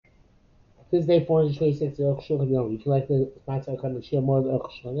This day 426 Shulchan Yomi. If you like the sponsor come and share more of the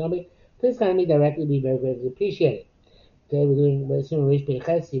Shulchan Yomi, please contact me directly. Be very greatly appreciated. Today we're doing Resim Rish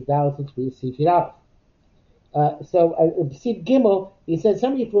Beches Sif Dalet to Sif Yidalef. Sif Gimel, he said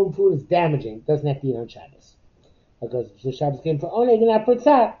somebody from food is damaging, doesn't have to eat on Shabbos because the Shabbos came for oneg and not for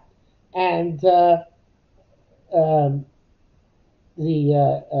tzar. And the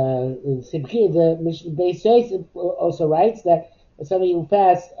Mishnah Beis Yosef also writes that somebody who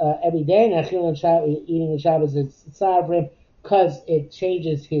fasts every day and eating on Shabbos is tzar for him because it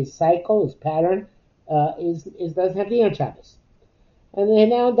changes his cycle, his pattern, doesn't have to eat on Shabbos. And then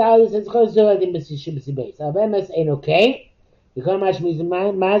now Dali says Chazor the Mississippi base. Avemes ain't okay. Before he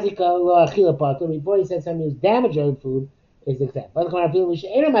said something who's damaged on food is exempt. But then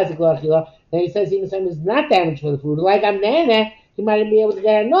he says even something who's not damaged for the food, like I'm nana, he might be able to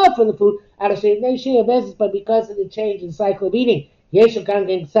get enough from the food. But because of the change in the cycle of eating, he has a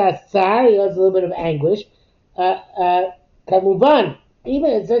little bit of anguish. Even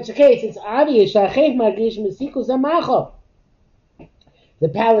in such a case, it's obvious the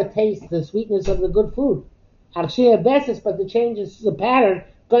palate tastes the sweetness of the good food. But the changes the pattern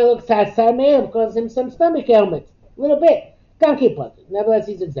going to look cause him some stomach ailment. A little bit. Nevertheless,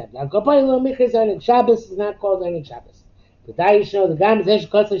 he's exempt. Shabbos is not called Enig Shabbos. But I show the Gam Zesh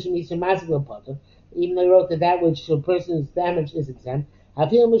Koslish Potter, even though he wrote that which a person is damaged is exempt. I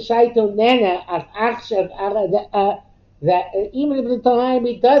feel Mushaito Nana that even if the time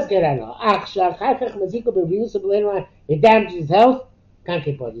he does get anno, it damages his health,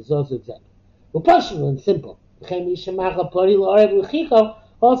 Kanke Potter is also exempt. Well, and simple.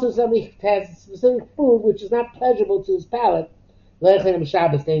 Also, somebody has specific food which is not pleasurable to his palate. Because for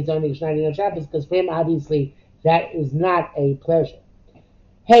him, obviously, that is not a pleasure.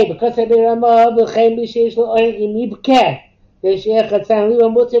 Hey, because I be Ramah, because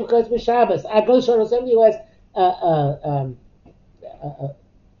Shabbos. I go show somebody who has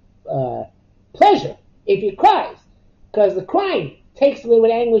pleasure if he cries, because the crying takes away what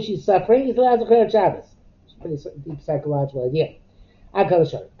anguish he's suffering. He's allowed to cry on Shabbos. It's a pretty deep psychological idea. I go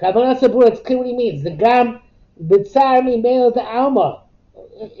show it. Kabbalah Sabur, it's clear what he means. The Gam B'tzar mi mele to Alma,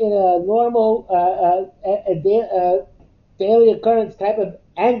 in a normal daily occurrence type of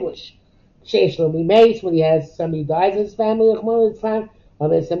anguish. Sheish lo mi meis, when he has somebody dies in his family, or it's time, or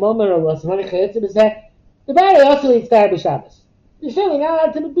there's a moment, or lost money, the body also eats Dar b'Shabbos. You're certainly not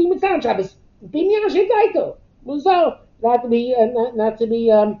allowed to be mitzvah on Shabbos. Be miyashim daito. Muzo, not to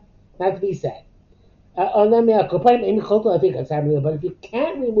be sad. But if you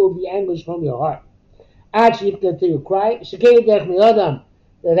can't remove the anguish from your heart, until you cry, that's the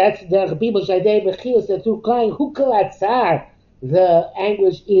people that through crying, the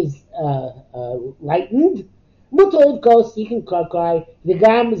anguish is lightened. Mutal goes, he can cry. The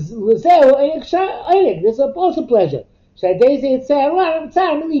gam is this is also pleasure. And this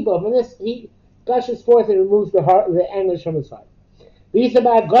he gushes forth and removes the anguish from his heart. It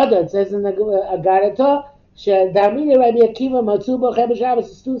says in the Agarata, Damini Rabbi Akiva Matsuba Chabashabas,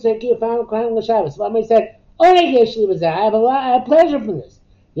 the students at Akiva found crying on Shabbos. Vamay said, I have pleasure from this.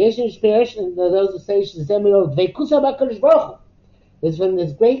 Yeshin Shperish, and those who say Shizemiro Vekusa Bakarish Baruch. It's from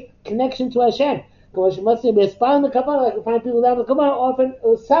this great connection to Hashem. Like we find people down the Kabbalah often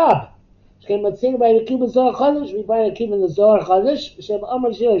sob. We find Akiva in the Zohar Chodesh, Shem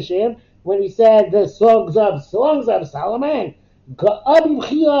Amar Shir Hashem, when he said the songs of Solomon. He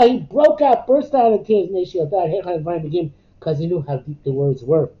broke out, burst out in tears, because he knew how deep the words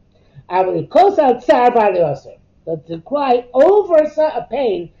were. But to cry over a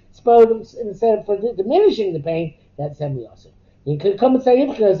pain, instead of diminishing the pain, that's semi-awesome. You could come and say,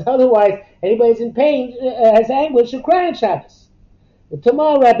 because otherwise, anybody's in pain, has anguish, should cry on Shabbos. But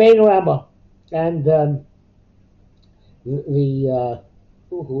tomorrow, Rabbeinu Rambam, and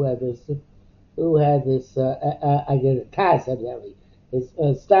who had this, I get it, Kaz, evidently, is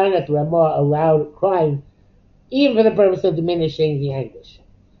starting at the Ramah allowed crying, even for the purpose of diminishing the anguish.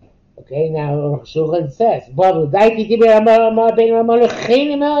 Okay, now Shulchan says, Ramah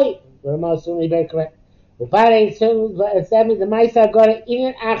is certainly very correct. The Maisa Agara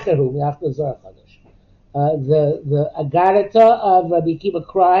in Acheru, after Zohar Chodesh. The Agarata of Rabbi Akiva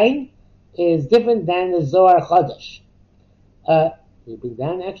crying is different than the Zohar Chodesh. You bring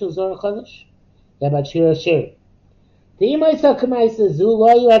down actual Zohar Chodesh? Yeah, but Shir Shir. Because if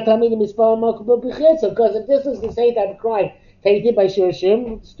this was the same type of crime taken by Shir Shir,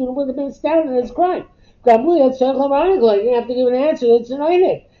 the student would have been astounded at his crime. You didn't have to give an answer, it's an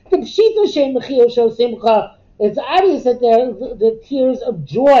einik. It's obvious that they're the tears of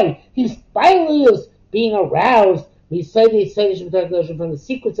joy. He finally is being aroused We say the from the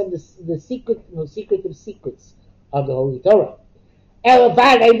secrets of the secret of secrets of the Holy Torah.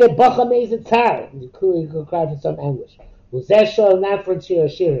 Elavad the Bacham is a tzar. Clearly, could cry for some anguish. Uzeshol not for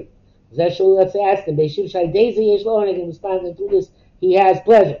shirin. Uzeshol, let's ask him. Beishiv Shai Daisy Yesh Lo, and he can respond to this. He has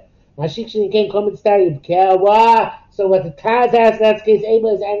pleasure. Mashikshin came come and started. So what the Taz asked, that's case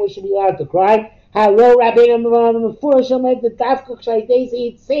Abel, his anguish should be allowed to cry. Hello, Rabbeinu Mefurish make the Dafka Shai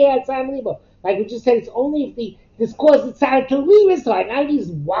Daisy say outside Libo. Like we just said, it's only if this caused the tzar to leave his heart. Now he's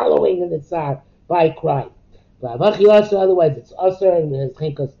wallowing in the tzar by crying. Otherwise, it's usher and his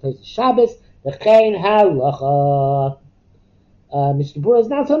chinkos to Shabbos. The chain halacha. Mishnah Berurah is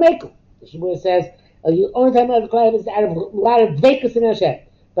not so makel. Mishnah Berurah says the only time the cry is out of a lot of dvekus in Hashem.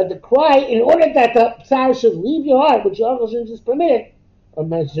 But the cry, in order that the tzar should leave your heart, which your uncle shouldn't just permit it, or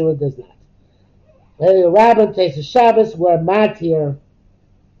Mishnah Berurah does not. The Rabbah takes a Shabbos where matir,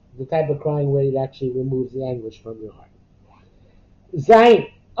 the type of crying where it actually removes the anguish from your heart. Zayin.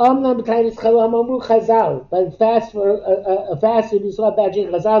 But fast for a fast if you saw a bad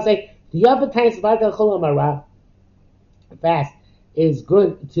drink, Chazal say the upper times fast is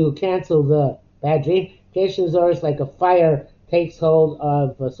good to cancel the bad dream. Kesher is like a fire takes hold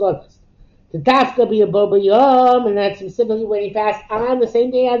of sawdust. The dafka be a boba yom, and that's specifically when he fasts on the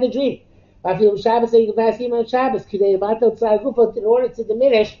same day of the dream. Shabbos, so you can fast even on Shabbos in order to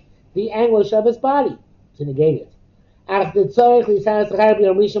diminish the anguish of his body, to negate it. Catch, though. It's always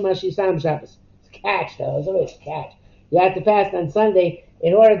catch. You have to fast on Sunday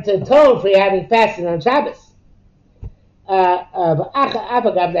in order to atone for you having fasted on Shabbos.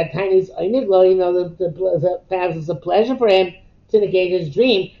 That tiny the fast is a pleasure for him to negate his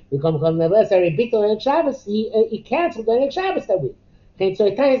dream. He canceled on Shabbos that week. So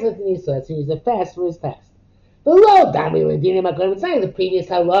he's a fast for his fast. Below the previous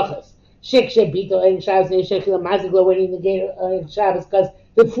halachas. Bito and Shabbos when he negated Shabbos because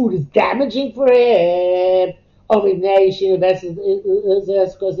the food is damaging for him. Because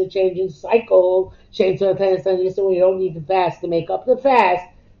the change in cycle. So you don't need to fast to make up the fast.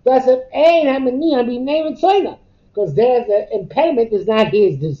 Because there the impediment is not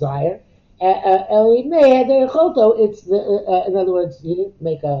his desire. It's in other words, he didn't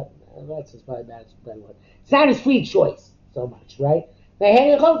make a. That's probably bad word. It's not his free choice so much, right?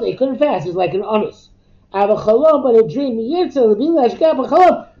 He couldn't fast. It's like an onus. But a dream.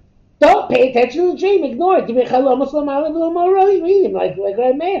 Don't pay attention to the dream. Ignore it. Like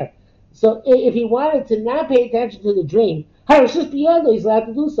right mayor. So if he wanted to not pay attention to the dream, he's allowed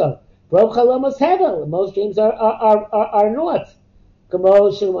to do so. Most dreams are not.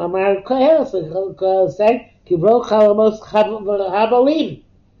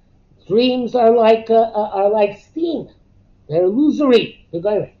 Dreams are like steam. They're illusory. So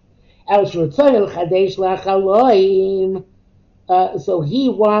this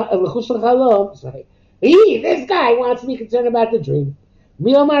guy wants to be concerned about the dream.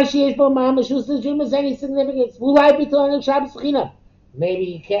 The dream has any significance. Maybe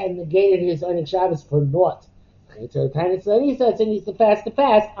he can't negate his Onik Shabbos for naught. So he needs to fast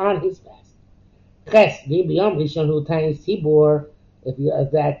on his fast. If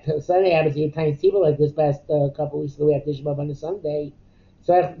that Sunday happens to be a tiny tibur like this past couple weeks ago, we had Tisha B'Av on a Sunday.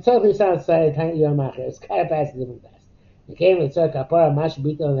 So it certainly sounds like tiny Yom Macher. It's kind of fast, a different fast. He came with Tzar Kapara, Mash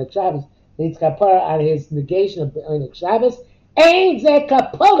Bita on the Shabbos. Needs Kapara on his negation of Onik Shabbos. Ain't that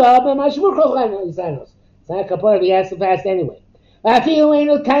Kapara, but Mash Murchoch It's not Kapara if he has to fast anyway. I feel ain't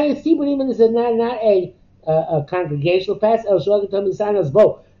no tiny tibur, even this is not a congregational fast. El Shogah told me Sanos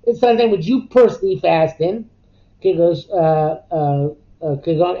Bo. It's something which you personally fast in. Kigos Kigon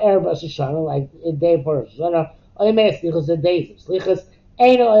Erev Rosh Hashanah, like a day for Rosh Hashanah, or you may slichos a day. Slichos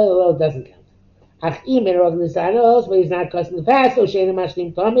ain't no doesn't count. Ach imen organizanos, but he's not custom the fast. So Shana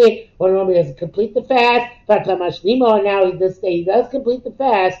Mashlim Tommy, or normally doesn't complete the fast. Fatla Mashlimo, now he does complete the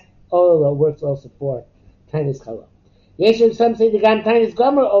fast. Oh, works also for Tainis Chalom. Yeshem, some say the Gam Tainis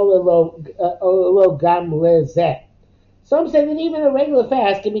Gomer Olo Gam Lezeh. Some say that even a regular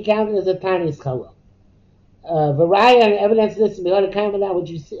fast can be counted as a Tainis Chalom. Variety and evidence of this and beyond the kind of that which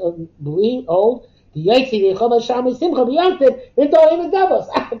you believe, hold, the Yotzi, the Chobal Shalmei Simcha, B'Yontiv, V'Torim and Davos,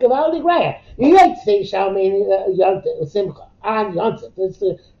 Gavaldi Graya. The Yotzi Shalmei Yontiv, Simcha, on Yontiv. This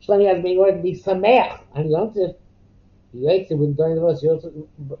Shlomi has been ordered to be Sameach on Yontiv. The Yotzi, when during the Davos,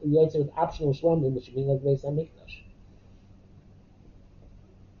 Yotzi was optional Shlomi, which means like Beis HaMikdash.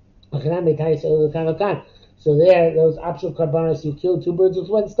 So there, those optional karbanos, you kill two birds with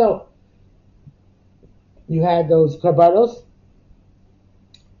one stone. You had those karbanos,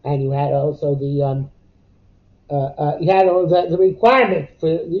 and you had also the you had the requirement for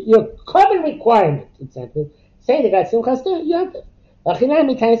your carbon requirement incentive Say they got Simchas Yontif.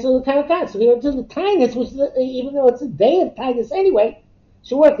 Lachinami Tainus the Tanakan. So here to the Tainus, which is, even though it's a day of Tainus anyway,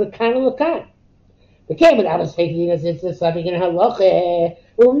 should work with Kan and Lakan. The came with Abbas Faking as it's a subject in Halacha.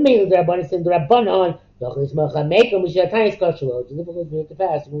 Maybe the Rabbanis and the Rabbanon. Dochlis Melcha Mekom, which is a Tainus Koshalo. It's difficult to to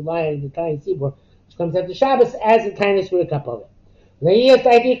fast and rely on the Tainus Sibor, which comes after Shabbos as a Tainus for a Kapova.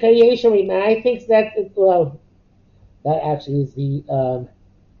 I think that, well, that actually is the,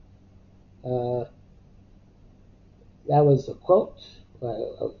 that was a quote,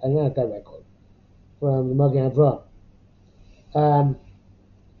 not that right quote, from the Magen Avraham.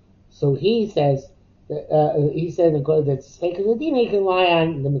 So he says in the quote that Sfekas Adina can lie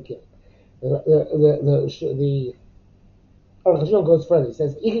on the Mekil. The Aruch HaShulchan goes further. He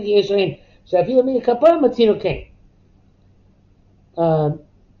says, "Ikak Yesharim Shafilu Mi Kapar Matzino Kain."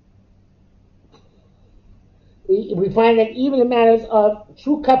 We find that even in matters of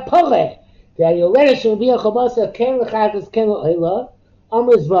true kapore, that Yoleda should be a chabasa ken lechatas ken lo'ela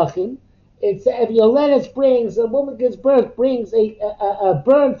amr zvachim. It's if Yoleda brings a woman gives birth, brings a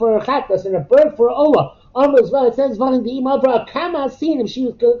burn for a chatas and a burn for ola amr zvachim. It says v'anim the imavra kama sin if she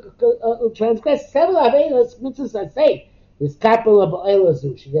was transgressed several avelos mitzvahs that say this kapel of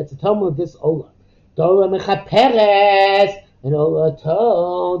oelazu she gets a tumble of this ola. Dola mechaperes. And Ola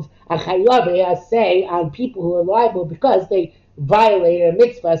atones, I say on people who are liable because they violated a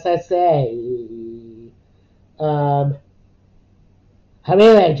mitzvah. I say,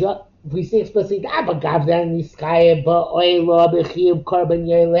 if we see explicitly, even though he's chayiv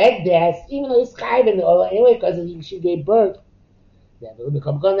in the Ola anyway because she gave birth. It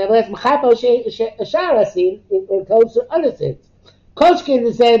goes to other sins.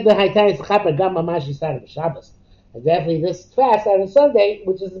 Koshkin said the Haitanis Chaper Gamma Mashi started Shabbos. And definitely this fast on a Sunday,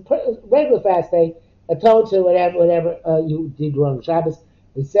 which is a regular fast day, atones to whatever you did wrong on Shabbos.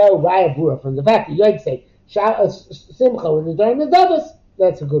 We sell Raya Bura from the fact that Yod say Simcha when they're doing the Dabbos.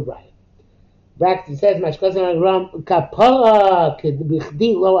 That's a good Raya. Back to says Mashkazan Ram Kapara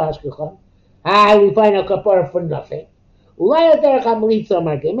K'Bichdi Lo Ashkechon. We find a kapara for nothing. Ulaya Derech HaMelitza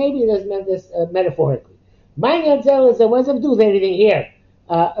Marke. Maybe it meant this metaphorically. My Yanzel is that what does it do with anything here?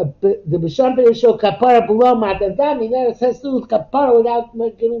 The Bisham Pei show kapara below matadami. There it says to kapara without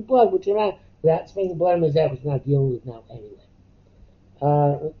giving blood, which you're not without springing blood in Mizrach, which we're not dealing with now anyway.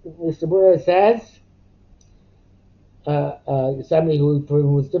 Mr. Bura says somebody who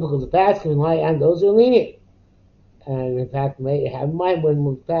it's difficult to fast can rely on those who are lenient. And in fact, may have in mind when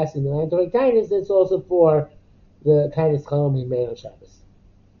we're fasting the mandatory kindness, it's also for the kindness column he made on Shabbos.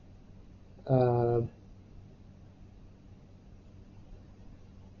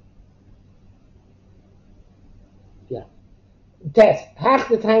 Test. Half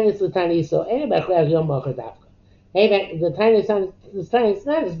the time is the tiny so anybody yom mocher dafka. Hey, the tiny is not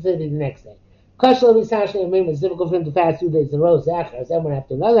necessarily the next day. Kashlo v'sashne amim is difficult for him to fast 2 days in a row. Zachar, one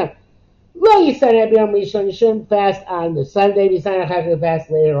after another. Lo yisan every yom rishon. You shouldn't fast on the Sunday. Yisan achar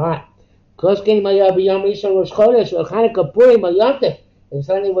fast later on. Koshkeni mayah b'yom rishon rosh chodesh or Chanukah Purim or Yontif. If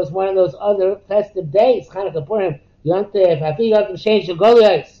Sunday was one of those other festive days, Chanukah Purim, Yontif, Hafi Yontif Shein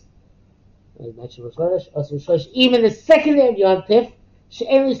Shagolios. Even the second day of Yom Tif,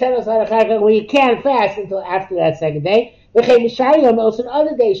 where you can't fast until after that second day. Also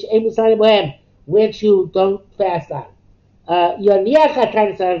other days, which you don't fast on.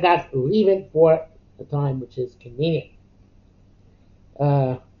 Leave it for a time which is convenient.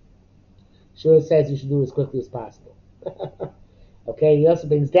 Sure says you should do it as quickly as possible. Okay, he also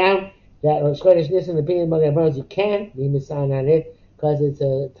brings down that Rosh Chodesh Nisan, the opinion among everyone, you can be misign on it. Because it's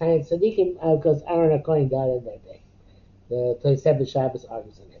a tiny tzaddikim, because Aaron HaKohen died on that day. The Tosefet Shabbos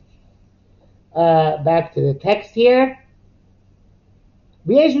argues on it. Back to the text here.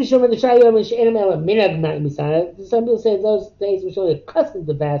 Some people say those days we should be accustomed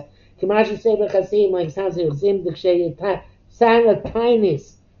to fast. Like it sounds like sign of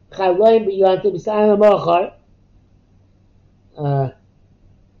kindness.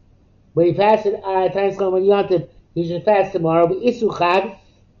 When he fasted times when Yontif, he should fast tomorrow, but Isu Chag,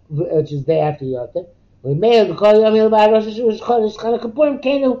 which is day after Yontif. We may have called Yom Chanukah Purim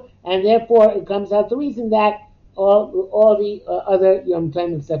Kenu, and therefore it comes out the reason that all the other Yom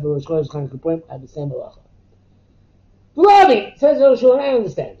Tovim except for Rosh Chodesh Chanukah Purim have the same halacha. Beloved, says Rosh Hashanah, I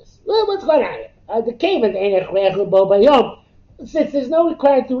understand this. Well, what's going on here? The Kavan Einech Re'ech Bo Bayom. Since there's no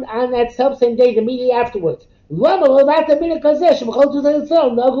required to on that same day, immediately afterwards. Of course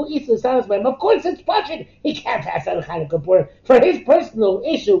it's Pashut. He can't fast on Chanukah Purim for his personal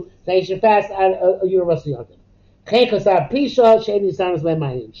issue that he should fast on a universal Yom Tov.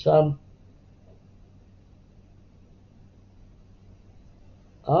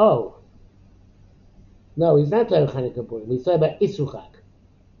 Oh. No, he's not talking about Chanukah Purim. He's talking about Isuchag.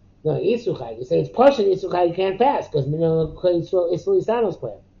 No, Isuchag. You say it's partial Isuchag, you can't fast because it's Lisanos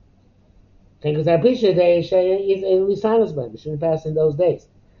plan. Because I appreciate that it's Lisanos plan. We shouldn't fast in those days.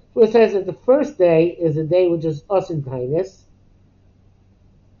 So it says that the first day is a day which is Osin Tainus,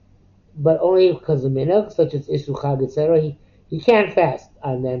 but only because of minhag, such as Isuchag, etc. He can't fast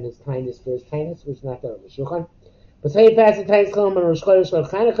on them his Tainus for his Tainus, which is not the Shulchan. But say he fasts the Tainus Chol and Rosh Chodesh or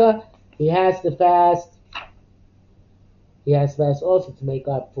Chanukah, he has to fast. He has to fast also to make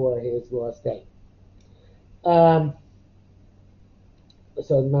up for his lost day. So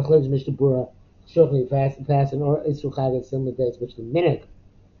the Machlokes Mishnah Berurah Shulchan fast and or Isuchag and similar days, which the minhag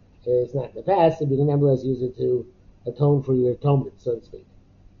is not the fast, but you can nevertheless use it to atone for your atonement, so to speak.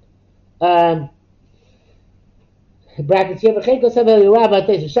 Brackets here, Becheko Sabel Yerabah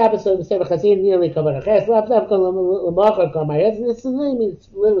Tesh Shabbos, so the Sefer Chazin nearly covered a ches. Left up Lamachar Kamayas, and this is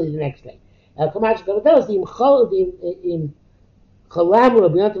literally the next day. Kamach Kavados Im Cholam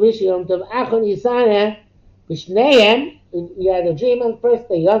Rabbi Yontav Rishi Yom Tov Achon Yisana B'Shneim. You had a dream on the first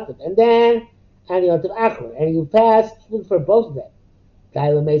day Yontav, and then on Yontav Achon, and you fast for both of them.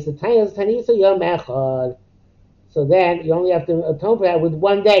 Kaila Mesa Tayos Tanisa Yom Echad. So then you only have to atone for that with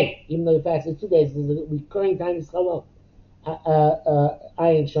 1 day, even though you fasted 2 days. There's a recurring time is chalom.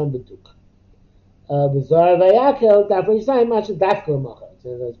 Ayin shom beduk. B'zor vayakel dafar yisayim mashu dafka l'mocha.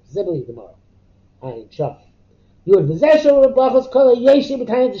 So specifically tomorrow. Ayin shom. Yud v'zeh b'achos kol ha'yeshim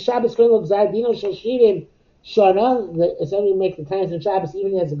b'tayim to Shabbos kol l'gzar dino shel shirim shana. Somebody makes the times of Shabbos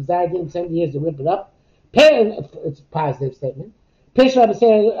even as a gzar din 70 years to rip it up. It's a positive statement.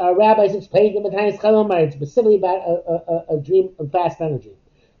 Rabbis explained the B'tayis Chalom, it's specifically about a dream, a fast on a dream.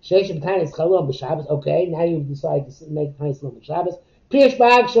 Sheish B'tayis Chalom b'Shabbos. Okay, now you decide to make B'tayis Chalom b'Shabbos. Pirish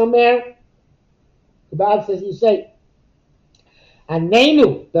Ba'ag Shomer. The Ba'ag says you say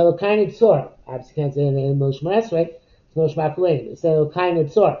Anenu Belokai Netzor. Obviously can't say in Moshe Esrei. It's no Shema Kulein. It says Belokai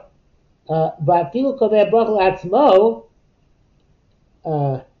Netzor. But Filu Kover Brachel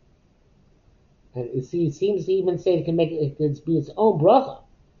Atzmo. And it seems to even say it can make it could be its own bracha.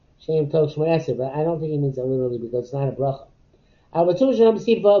 Shem Tov Shmoyaseh, but I don't think he means it literally because it's not a bracha. No, but it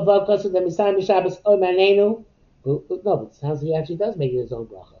sounds like he actually does make it his own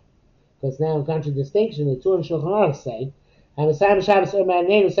bracha. Because now in contradistinction, the Torah and Shulchan Aruch say, and Messiah Shabbos or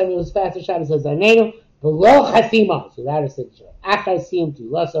Manenu, somebody who's fasting Shabbos says Anenu, below Chasima, so that is signature. Achar Siyum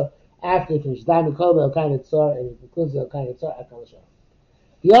to also after he finishes Dami Kol Elkai Netzor, and he concludes Elkai Netzor, Akal Shor.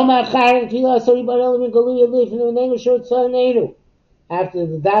 After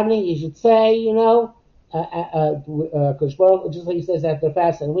the davening, you should say, just like he says after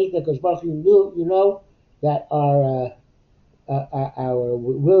fast and a week, that you know that our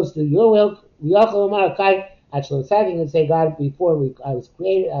wills do your will. Actually, it's you can say, God, before I was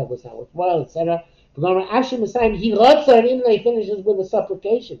created, I was not worthwhile, etc. Even though he finishes with a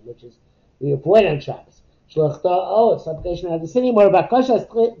supplication, which is we avoid on Shabbos. It's supplication of the city, more Bakashas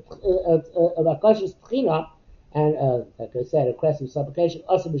Tchina, and like I said, a request of supplication.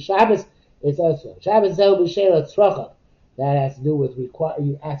 Also, the Shabbos is also Shabbos Zel B'Shela Tzrocha. That has to do with you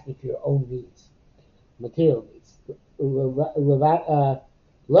asking for your own needs, material needs.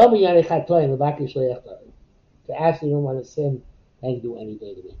 To ask you don't want to sin and do any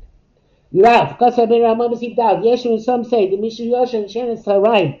day of the week. Some say the Mishnah Yoshan Shannon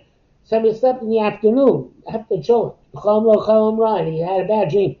Sarayim. Somebody slept in the afternoon after children. And he had a bad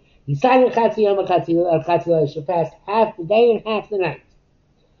dream. He started Chatzi should fast half the day and half the night.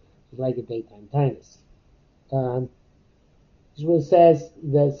 It's like a daytime tinus. This one says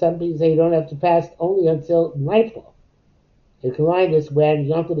that some people say you don't have to fast only until nightfall. You can line this when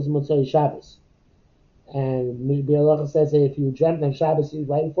Yom Tov is Motzei Shabbos. And Bialacha says that if you dreamt on Shabbos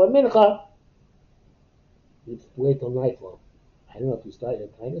right before Mincha, you wait till nightfall. I don't know if you started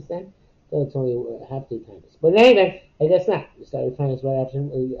at tinus then. So it's only half day tinus. But anyway, I guess not. You started tinus right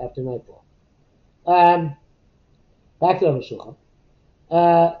after nightfall. Back to Rosh Hashanah.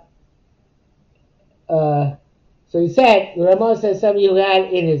 So he said, the Ramah says somebody who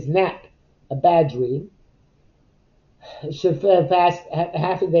had in his nap a bad dream should fast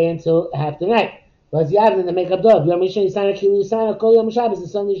half a day until half the night. But you have to make up dove. Yom Rishon Yisana Kilu Yisana Kol Yom Shabbos. The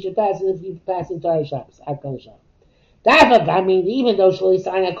Sunday you should fast as if you fast the entire Shabbos. Ad Kol Shabbos. I mean, even though Shlo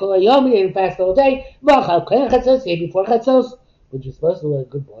Yisana Kol Yom you didn't fast the whole day, V'achal Ken Chatzos say before Chatzos, which you're supposed to do, a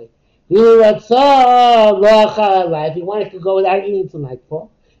good boy. If you wanted to go without eating till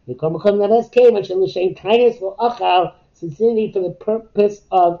nightfall, you come the best cave and shall shame kindness for achal, sincerity for the purpose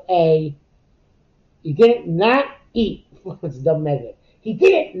of he didn't not eat. It's a dumb negative. He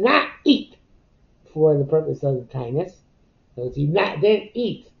didn't not eat for the purpose of the kindness. So he didn't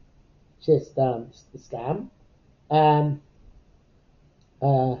eat just scam. Um,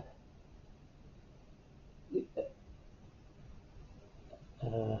 uh,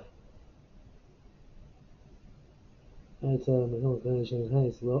 uh,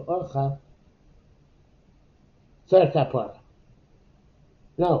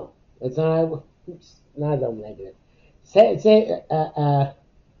 no, it's not. Oops, not double negative. Since he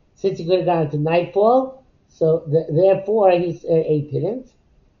could have gone to nightfall, so therefore he didn't.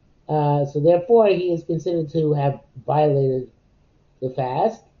 So therefore he is considered to have violated the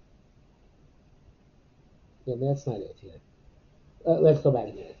fast. Yeah, that's not it here. Let's go back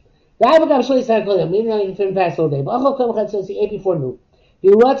again. The Avogam Shli Sarkolim, meaning you can fast all day. But Achol Kom says he ate before noon. If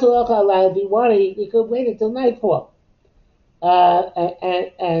he wanted to if he wanted, he could wait until nightfall. And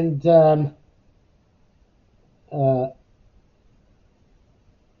I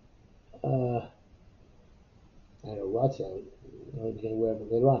don't know what's wherever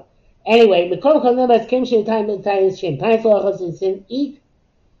later on. Anyway, Mikol Kol Nebas Kim Shem Time and Tainis Shem. Tainis Lochos is in eat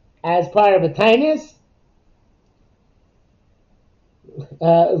as part of a Tainis.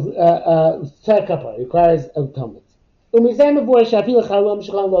 Tzedakah requires atonement. Umizem before Shafil Chalom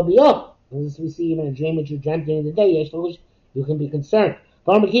Shalom Lo Biyom. As we see even a dream which you dreamt during the day, you can be concerned.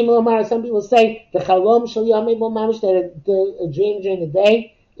 Some people say the Chalom Shal Yom Mamish, that the dream during the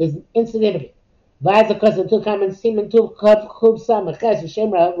day is insignificant. Vaz because it took him and Simon took Kub Samaches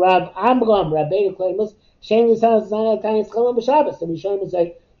Shem Rav Amram Rabbeinu Klaimus Shem Lisal Zana Tainis Chalom B'Shabbos. So we should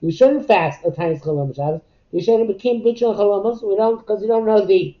say you shouldn't fast a Tainis Chalom B'Shabbos. You shouldn't become B'Chol Chalomos. We don't because you don't know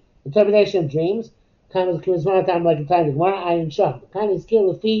the interpretation of dreams. Kind of one time like a time the Gemara Ayin Sham. Kind of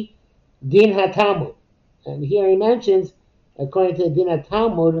skill Lefi Din HaTalmud. And here he mentions according to the Din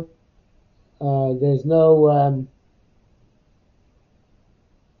HaTalmud, there's no.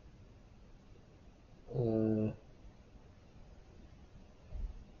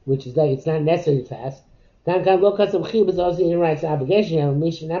 Which is like it's not necessary to fast. Dan kan lo kasam chiyuv is also in rights obligation. And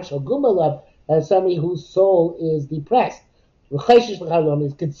mission namshal gumalov as somebody whose soul is depressed. L'chayshish l'chalom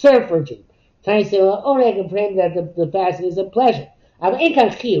is concerned for a dream. Tiny say only I can pray that the fasting is a pleasure. But in kan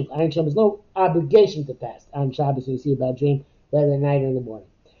chiyuv, there's no obligation to fast on Shabbos. We see about dream whether at night or in the morning.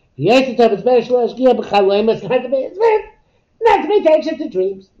 It's better not to pay attention to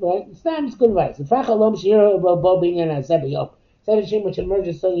dreams, right? It's not good advice. In fact, Chalom Shira Robo being in a Sebiyom. Dream which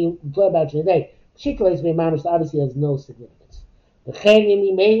emerges so you employ about today. Particularly to mamish obviously has no significance.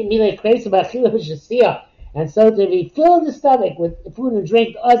 And so to be filled the stomach with food and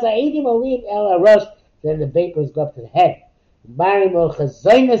drink, then the vapors go up to the head. And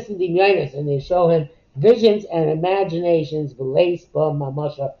they show him visions and imaginations,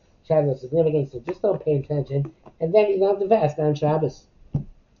 shadow significance, so just don't pay attention, and then you don't have to fast on Shabbos.